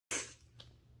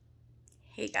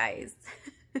Hey guys,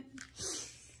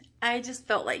 I just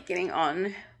felt like getting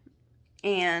on,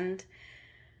 and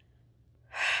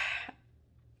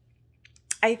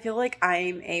I feel like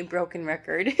I'm a broken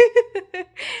record,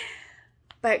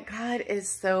 but God is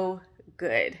so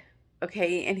good,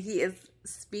 okay? And He is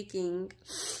speaking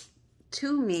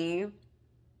to me.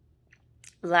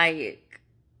 Like,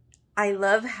 I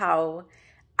love how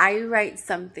I write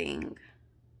something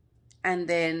and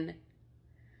then,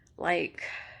 like,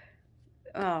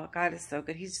 oh, God is so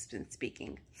good. He's just been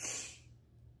speaking.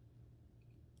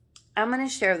 I'm going to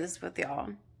share this with y'all.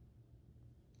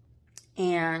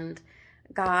 And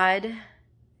God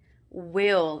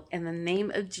will, in the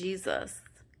name of Jesus,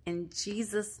 in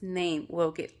Jesus' name,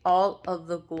 will get all of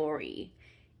the glory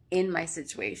in my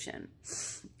situation.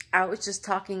 I was just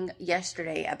talking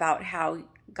yesterday about how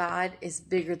God is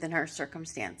bigger than our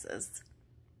circumstances.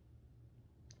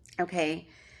 Okay?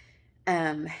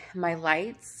 My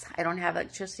lights, I don't have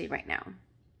electricity right now.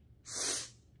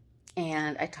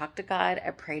 And I talked to God,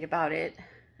 I prayed about it.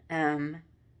 And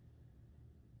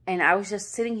I was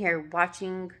just sitting here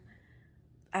watching,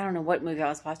 I don't know what movie I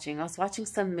was watching. I was watching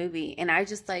some movie, and I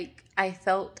just I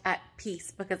felt at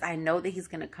peace because I know that He's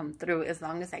going to come through. As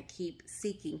long as I keep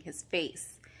seeking His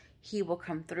face, He will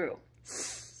come through.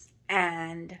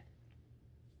 And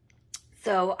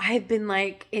so I've been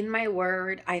in my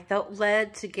word. I felt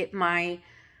led to get my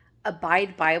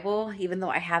Abide Bible, even though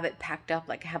I have it packed up.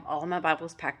 I have all my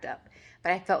Bibles packed up.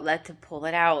 But I felt led to pull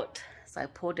it out. So I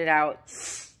pulled it out.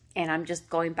 And I'm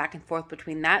just going back and forth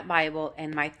between that Bible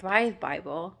and my Thrive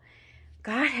Bible.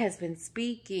 God has been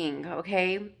speaking,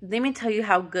 okay? Let me tell you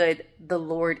how good the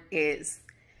Lord is.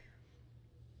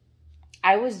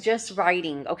 I was just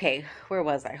writing. Okay, where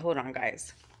was I? Hold on,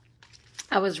 guys.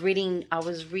 I was reading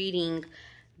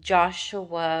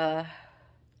Joshua,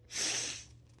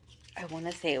 I want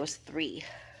to say it was 3.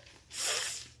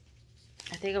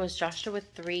 I think it was Joshua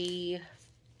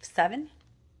 3:7.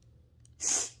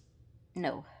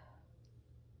 No.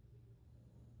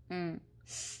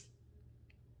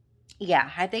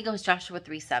 Yeah, I think it was Joshua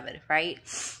 3:7, right?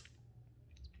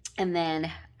 And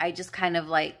then I just kind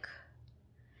of I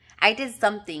did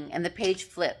something and the page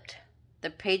flipped. The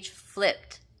page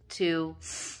flipped to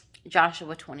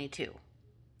Joshua 22.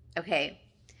 Okay.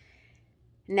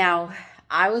 Now,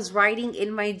 I was writing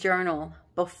in my journal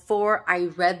before I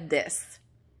read this,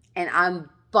 and I'm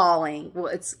bawling. Well,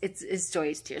 it's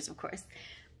joyous tears, of course.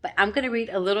 But I'm going to read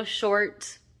a little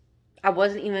short. I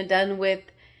wasn't even done with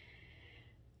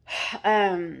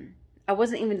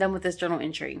this journal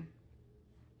entry.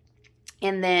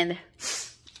 And then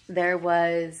there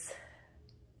was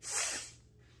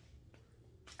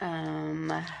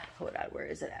hold on, where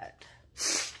is it at?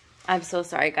 I'm so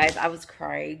sorry, guys. I was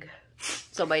crying.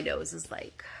 So my nose is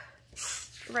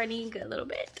running a little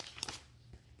bit.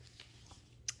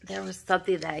 There was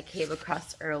something that I came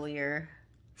across earlier.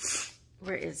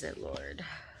 Where is it, Lord?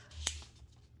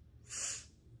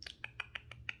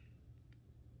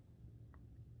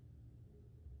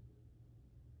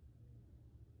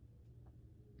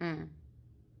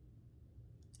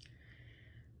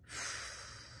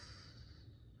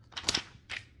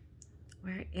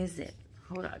 Where is it?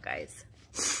 Hold on, guys.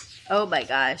 Oh my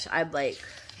gosh, I'm I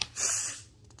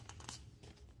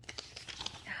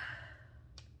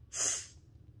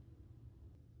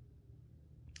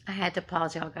had to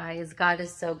pause, y'all, guys. God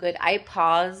is so good. I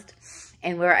paused,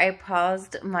 and where I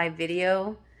paused my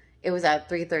video, it was at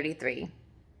 3:33.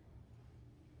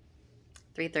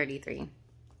 3:33.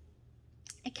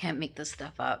 I can't make this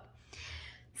stuff up.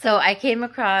 So I came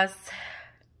across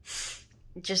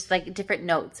just different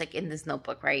notes in this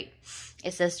notebook, right?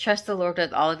 It says, trust the Lord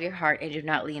with all of your heart and do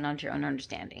not lean on your own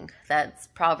understanding. That's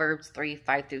Proverbs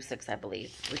 3:5-6, I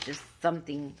believe, which is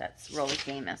something that's really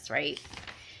famous, right?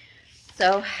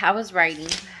 So I was writing,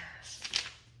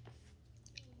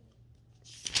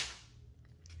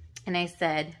 and I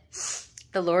said,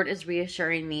 the Lord is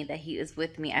reassuring me that He is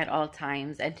with me at all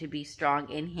times, and to be strong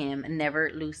in Him and never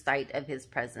lose sight of His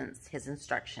presence, His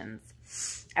instructions.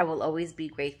 I will always be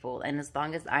grateful, and as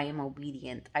long as I am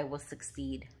obedient, I will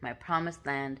succeed. My promised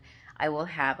land, I will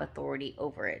have authority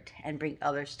over it and bring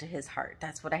others to His heart.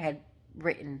 That's what I had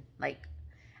written. I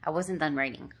wasn't done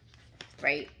writing,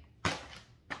 right?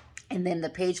 And then the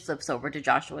page flips over to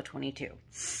Joshua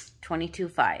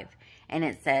 22:5, and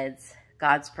it says,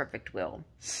 God's perfect will.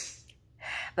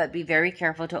 But be very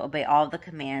careful to obey all the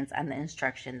commands and the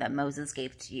instruction that Moses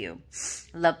gave to you.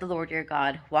 Love the Lord your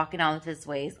God, walk in all of His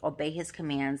ways, obey His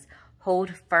commands,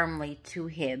 hold firmly to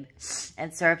Him,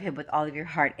 and serve Him with all of your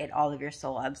heart and all of your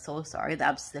soul. I'm so sorry that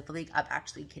I'm sniffling. I'm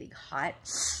actually getting hot.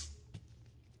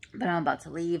 But I'm about to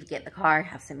leave, get in the car,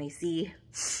 have some AC.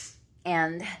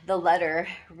 And the letter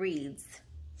reads,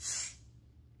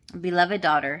 Beloved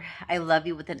daughter, I love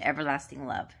you with an everlasting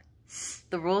love.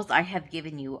 The rules I have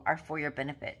given you are for your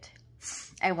benefit.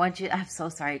 I want you, I'm so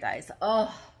sorry, guys.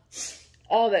 Oh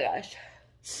my gosh.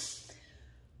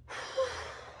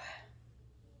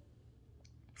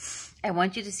 I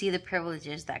want you to see the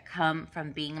privileges that come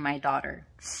from being my daughter.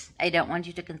 I don't want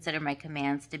you to consider my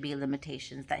commands to be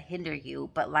limitations that hinder you,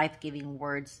 but life-giving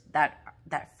words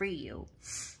that free you.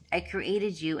 I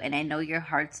created you and I know your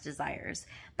heart's desires,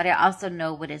 but I also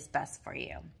know what is best for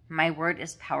you. My word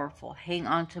is powerful. Hang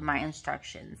on to my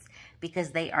instructions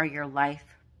because they are your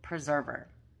life preserver.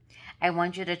 I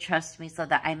want you to trust me so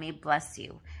that I may bless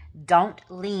you. Don't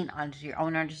lean onto your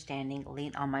own understanding.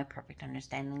 Lean on my perfect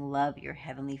understanding. Love your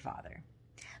heavenly Father.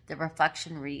 The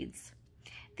reflection reads,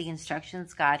 the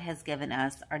instructions God has given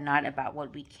us are not about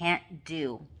what we can't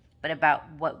do, but about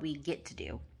what we get to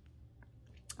do.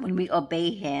 When we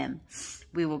obey him,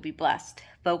 we will be blessed.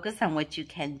 Focus on what you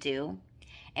can do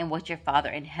and what your Father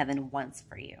in heaven wants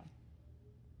for you.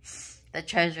 The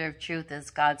treasure of truth is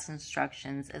God's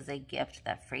instructions is a gift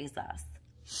that frees us.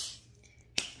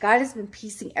 God has been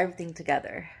piecing everything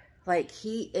together. Like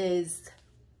he is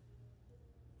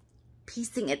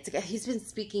piecing it together. He's been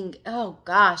speaking. Oh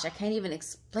gosh, I can't even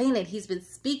explain it. He's been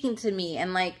speaking to me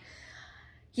and like,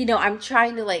 you know, I'm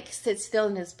trying to like sit still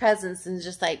in his presence and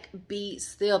just like be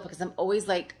still because I'm always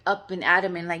like up and at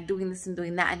him and like doing this and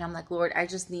doing that. And I'm like, Lord, I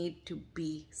just need to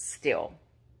be still.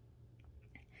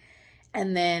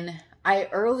 And then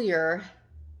earlier,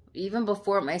 even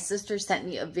before my sister sent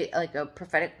me a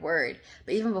prophetic word,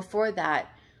 but even before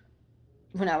that,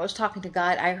 when I was talking to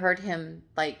God, I heard him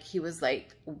like, he was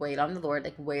like, wait on the Lord,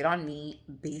 like wait on me,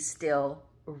 be still,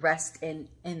 rest in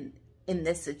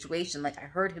this situation. Like I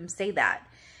heard him say that.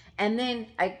 And then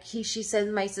she said,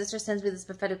 my sister sends me this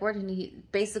prophetic word and he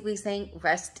basically saying,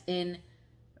 rest in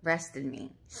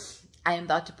me. I am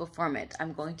about to perform it.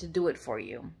 I'm going to do it for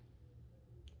you.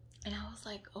 And I was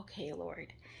like, okay,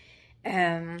 Lord.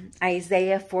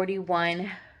 Isaiah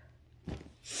 41,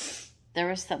 there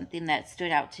was something that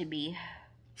stood out to me.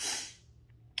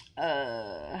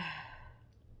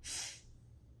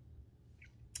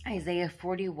 Isaiah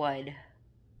 41,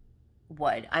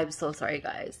 what? I'm so sorry,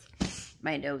 guys.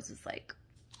 My nose is like,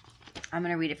 I'm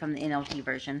going to read it from the NLT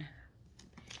version.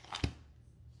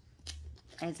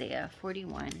 Isaiah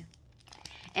 41.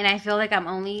 And I feel like I'm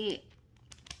only,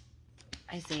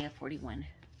 Isaiah 41.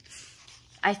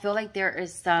 I feel like there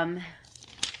is some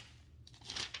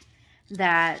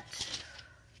that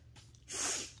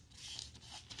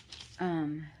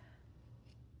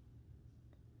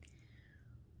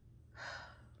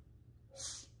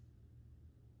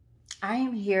I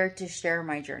am here to share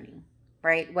my journey,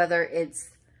 right? Whether it's,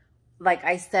 like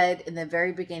I said in the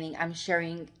very beginning, I'm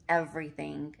sharing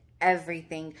everything,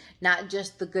 not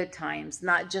just the good times,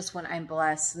 not just when I'm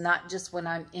blessed, not just when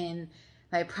I'm in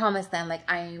my promised land. Like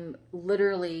I'm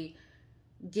literally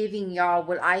giving y'all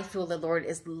what I feel the Lord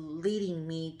is leading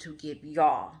me to give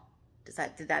y'all.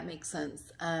 Did that make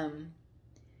sense?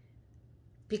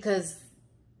 Because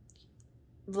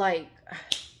like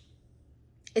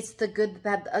it's the good, the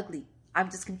bad, the ugly. I'm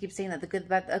just gonna keep saying that, the good, the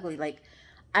bad, the ugly. Like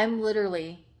I'm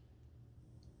literally,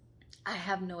 I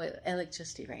have no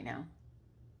electricity right now.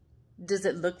 Does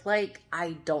it look like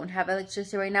I don't have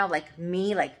electricity right now? Like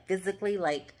me, like physically,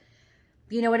 like,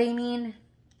 you know what I mean?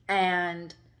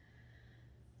 And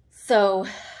so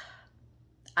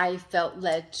I felt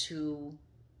led to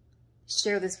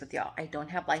share this with y'all. I don't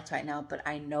have lights right now, but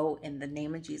I know in the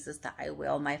name of Jesus that I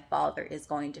will. My Father is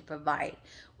going to provide.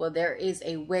 Well, there is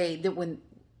a way that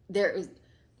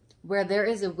where there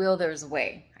is a will, there's a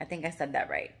way. I think I said that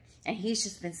right. And he's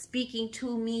just been speaking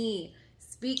to me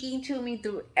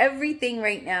through everything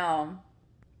right now.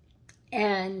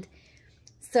 And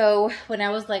so when I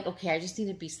was like, okay, I just need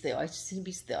to be still. I just need to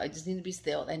be still. I just need to be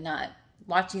still and not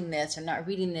watching this or not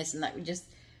reading this and not just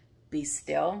be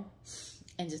still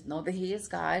and just know that he is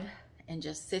God and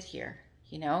just sit here,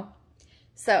 you know?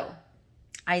 So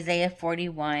Isaiah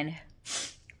 41,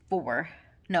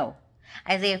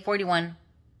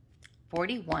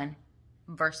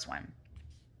 verse 1.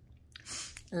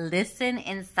 Listen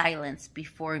in silence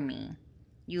before me,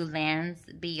 you lands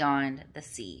beyond the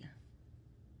sea.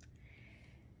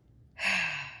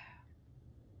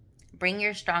 Bring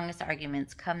your strongest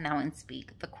arguments. Come now and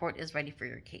speak. The court is ready for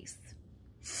your case.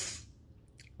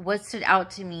 What stood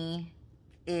out to me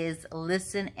is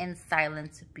listen in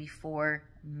silence before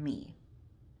me.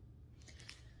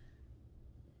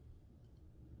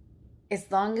 As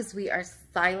long as we are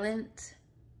silent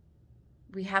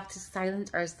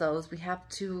silence ourselves. We have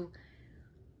to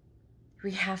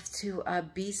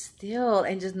be still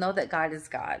and just know that God is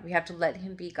God. We have to let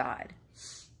him be God.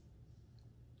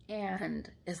 And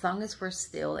as long as we're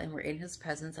still and we're in his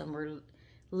presence and we're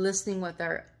listening with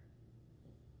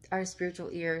our spiritual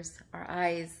ears, our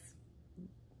eyes,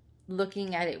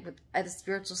 looking at it at a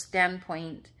spiritual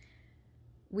standpoint,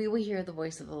 we will hear the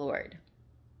voice of the Lord.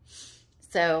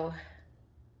 So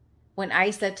when I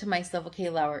said to myself, okay,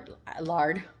 Lord,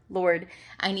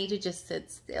 I need to just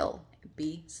sit still,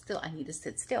 be still. I need to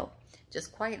sit still,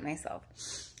 just quiet myself.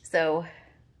 So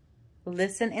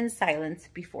listen in silence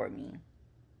before me.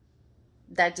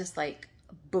 That just like,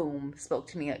 boom, spoke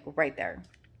to me like right there.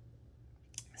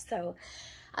 So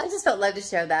I just felt led to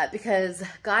share that because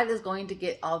God is going to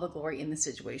get all the glory in the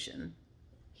situation.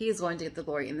 He is going to get the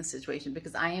glory in the situation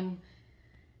because I'm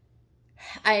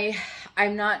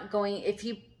not going,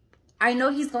 I know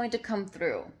he's going to come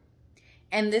through.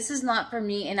 And this is not for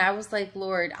me. And I was like,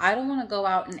 Lord, I don't want to go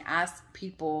out and ask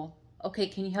people, okay,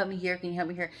 can you help me here? Can you help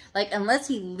me here? Like, unless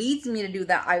he leads me to do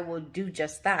that, I will do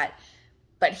just that.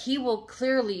 But he will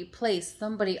clearly place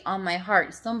somebody on my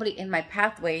heart, somebody in my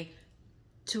pathway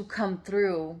to come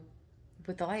through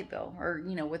with the light bill or,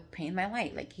 you know, with paying my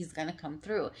light. Like, he's going to come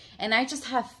through. And I just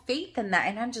have faith in that.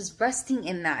 And I'm just resting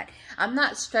in that. I'm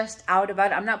not stressed out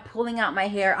about it. I'm not pulling out my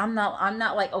hair. I'm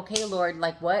not like, okay, Lord,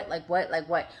 like what? Like what? Like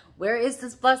what? Where is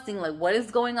this blessing? Like, what is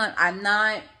going on? I'm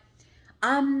not.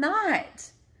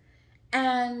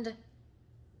 And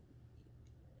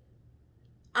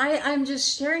I'm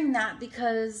just sharing that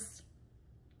because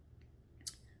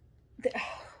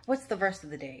what's the verse of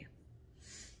the day?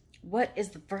 What is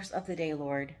the verse of the day,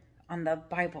 Lord, on the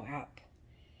Bible app?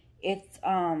 It's,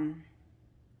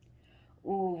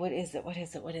 what is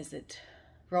it?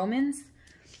 Romans?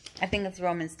 I think it's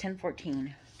Romans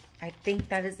 10:14. I think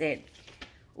that is it.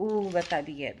 Ooh, let that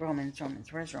be it. Romans.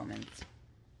 Where's Romans?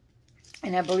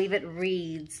 And I believe it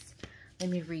reads, let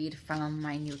me read from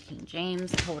my New King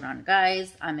James. Hold on,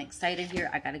 guys. I'm excited here.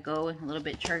 I got to go in a little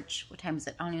bit, church. What time is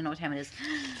it? I don't even know what time it is.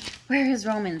 Where is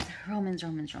Romans? Romans.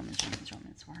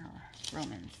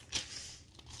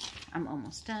 I'm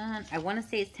almost done. I want to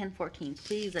say it's 10:14.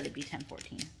 Please let it be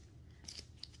 10:14.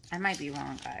 I might be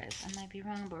wrong, guys. I might be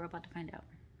wrong, but we're about to find out.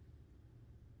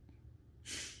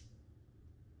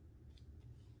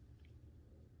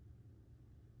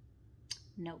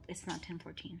 Nope, it's not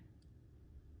 10:14.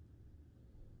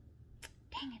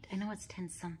 Dang it, I know it's 10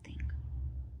 something.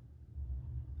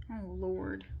 Oh,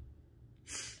 Lord.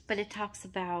 But it talks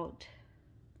about,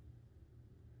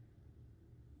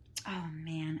 oh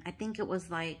man, I think it was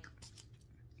like,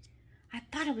 I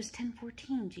thought it was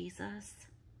 10:14, Jesus.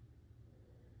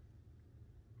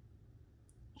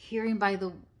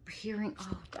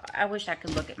 Oh God, I wish I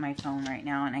could look at my phone right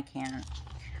now and I can't.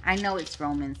 I know it's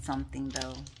Romans something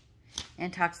though.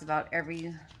 And it talks about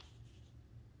every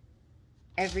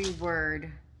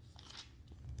word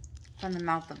from the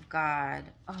mouth of God.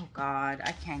 Oh God,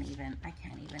 I can't,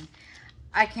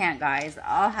 guys.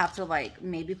 I'll have to like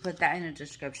maybe put that in a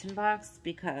description box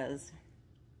because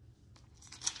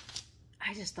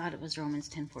I just thought it was Romans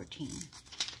 10:14.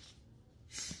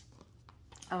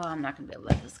 Oh, I'm not gonna be able to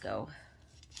let this go.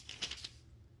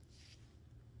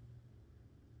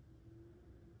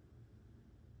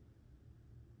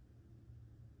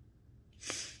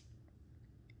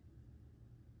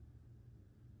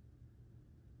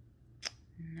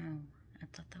 No, I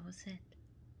thought that was it.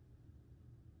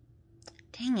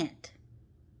 Dang it.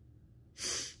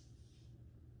 This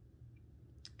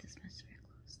must be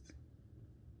close.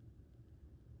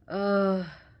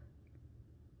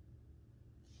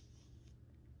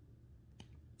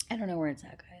 I don't know where it's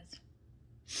at, guys.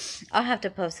 I'll have to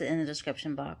post it in the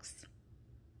description box.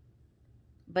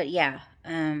 But yeah,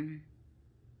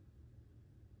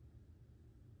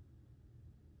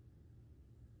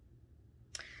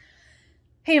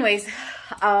 anyways,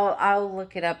 I'll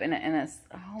look it up in a,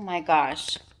 oh my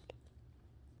gosh.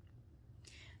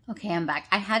 Okay, I'm back.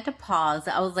 I had to pause.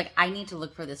 I was like, I need to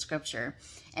look for the scripture.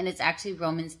 And it's actually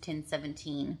Romans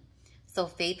 10:17. So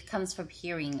faith comes from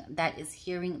hearing. That is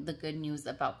hearing the good news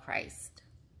about Christ.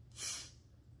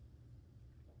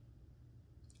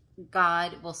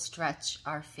 God will stretch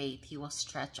our faith. He will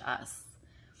stretch us.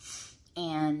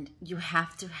 And you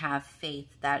have to have faith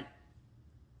that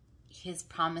his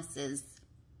promises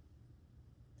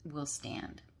will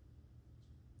stand.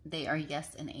 They are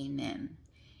yes and amen.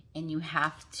 And you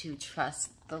have to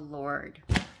trust the Lord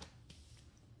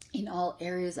in all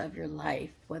areas of your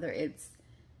life, whether it's,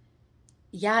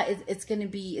 yeah, it's going to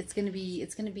be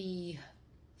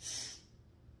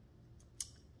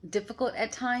difficult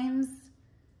at times.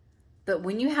 But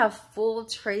when you have full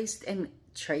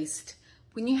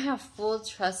when you have full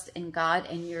trust in God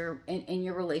and in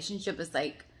your relationship, it's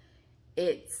like,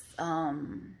 it's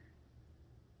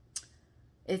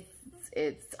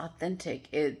authentic.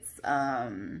 It's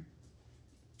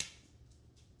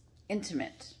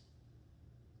intimate.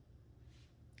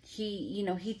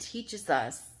 He teaches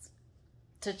us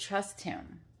to trust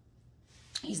him.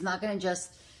 He's not going to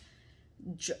just,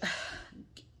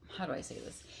 how do I say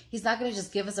this? He's not going to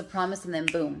just give us a promise and then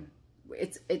boom.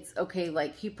 It's okay.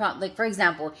 Like like for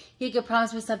example, he could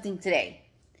promise me something today,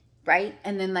 right?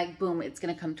 And then like, boom, it's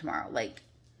going to come tomorrow. Like,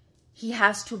 he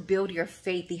has to build your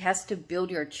faith. He has to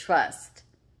build your trust.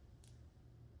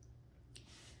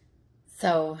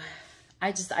 So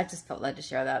I just felt led to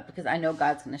share that because I know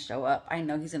God's going to show up. I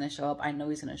know he's going to show up. I know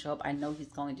he's going to show up. I know he's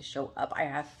going to show up. I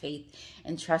have faith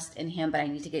and trust in him, but I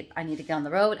need to get on the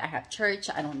road. I have church.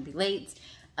 I don't want to be late.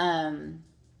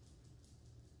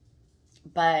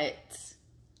 But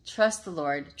trust the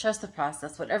Lord, trust the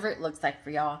process, whatever it looks like for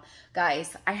y'all.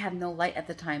 Guys, I have no light at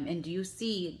the time. And do you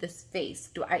see this face?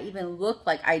 Do I even look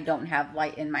like I don't have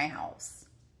light in my house?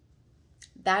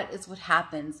 That is what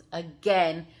happens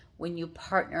again when you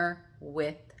partner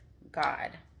with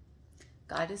God.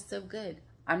 God is so good.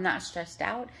 I'm not stressed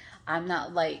out. I'm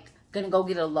not like gonna go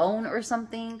get a loan or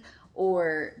something,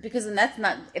 or because then that's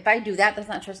not, if I do that, that's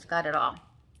not trust God at all.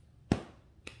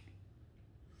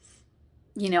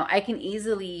 I can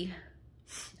easily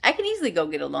go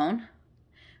get a loan,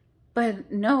 but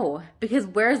no, because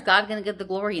where is God going to get the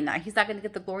glory in that? He's not going to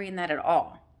get the glory in that at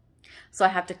all. So I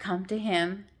have to come to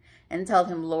him and tell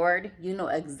him, Lord, you know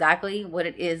exactly what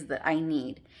it is that I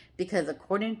need. Because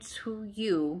according to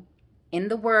you, in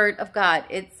the word of God,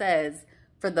 it says,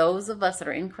 for those of us that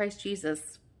are in Christ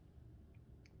Jesus,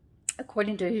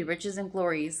 according to his riches and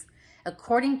glories,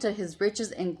 according to his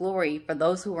riches and glory for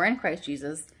those who are in Christ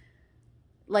Jesus,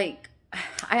 like,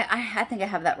 I think I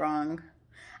have that wrong.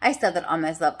 I said that all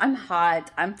messed up. I'm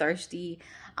hot. I'm thirsty.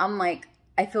 I'm like,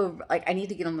 I feel like I need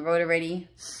to get on the road already.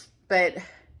 But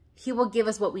he will give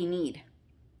us what we need.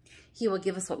 He will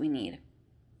give us what we need.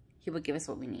 He will give us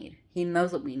what we need. He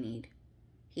knows what we need.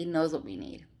 He knows what we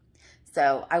need.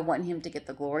 So I want him to get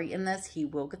the glory in this. He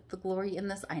will get the glory in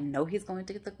this. I know he's going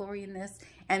to get the glory in this.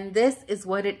 And this is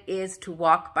what it is to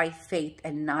walk by faith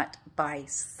and not by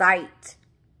sight.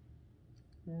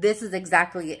 This is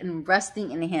exactly it. And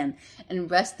resting in him. And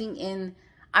resting in,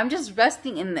 I'm just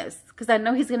resting in this because I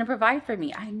know he's going to provide for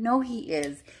me. I know he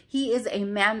is. He is a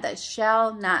man that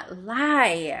shall not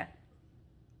lie.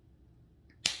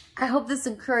 I hope this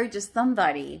encourages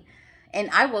somebody. And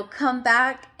I will come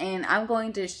back and I'm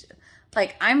going to,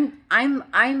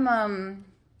 I'm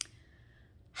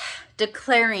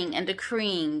declaring and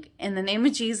decreeing in the name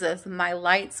of Jesus, my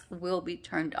lights will be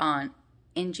turned on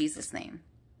in Jesus' name.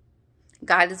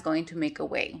 God is going to make a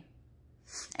way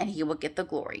and he will get the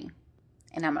glory.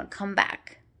 And I'm going to come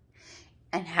back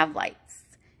and have lights.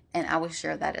 And I will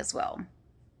share that as well.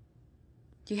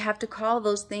 You have to call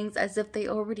those things as if they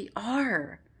already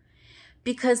are.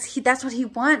 Because that's what he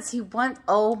wants. He wants,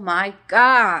 oh my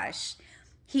gosh.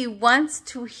 He wants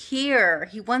to hear.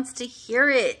 He wants to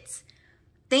hear it.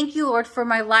 Thank you, Lord, for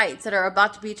my lights that are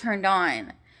about to be turned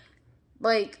on.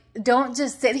 Like, don't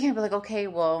just sit here and be like, okay,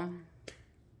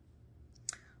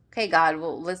 God,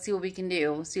 well, let's see what we can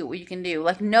do. Let's see what you can do.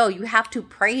 Like, no, you have to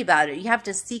pray about it. You have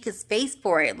to seek his face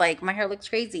for it. Like, my hair looks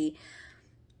crazy.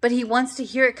 But he wants to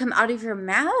hear it come out of your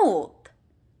mouth.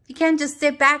 You can't just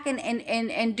sit back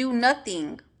and do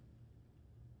nothing.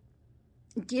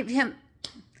 Give him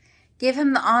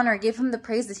the honor. Give him the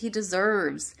praise that he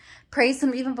deserves. Praise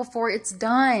him even before it's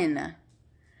done.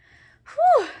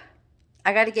 Whew.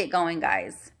 I got to get going,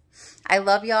 guys. I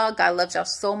love y'all. God loves y'all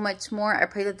so much more. I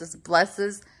pray that this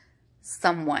blesses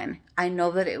someone. I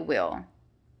know that it will.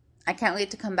 I can't wait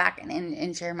to come back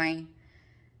and share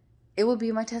it will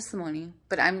be my testimony.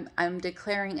 But I'm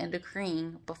declaring and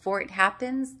decreeing before it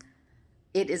happens,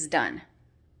 it is done.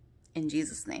 In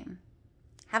Jesus' name.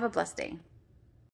 Have a blessed day.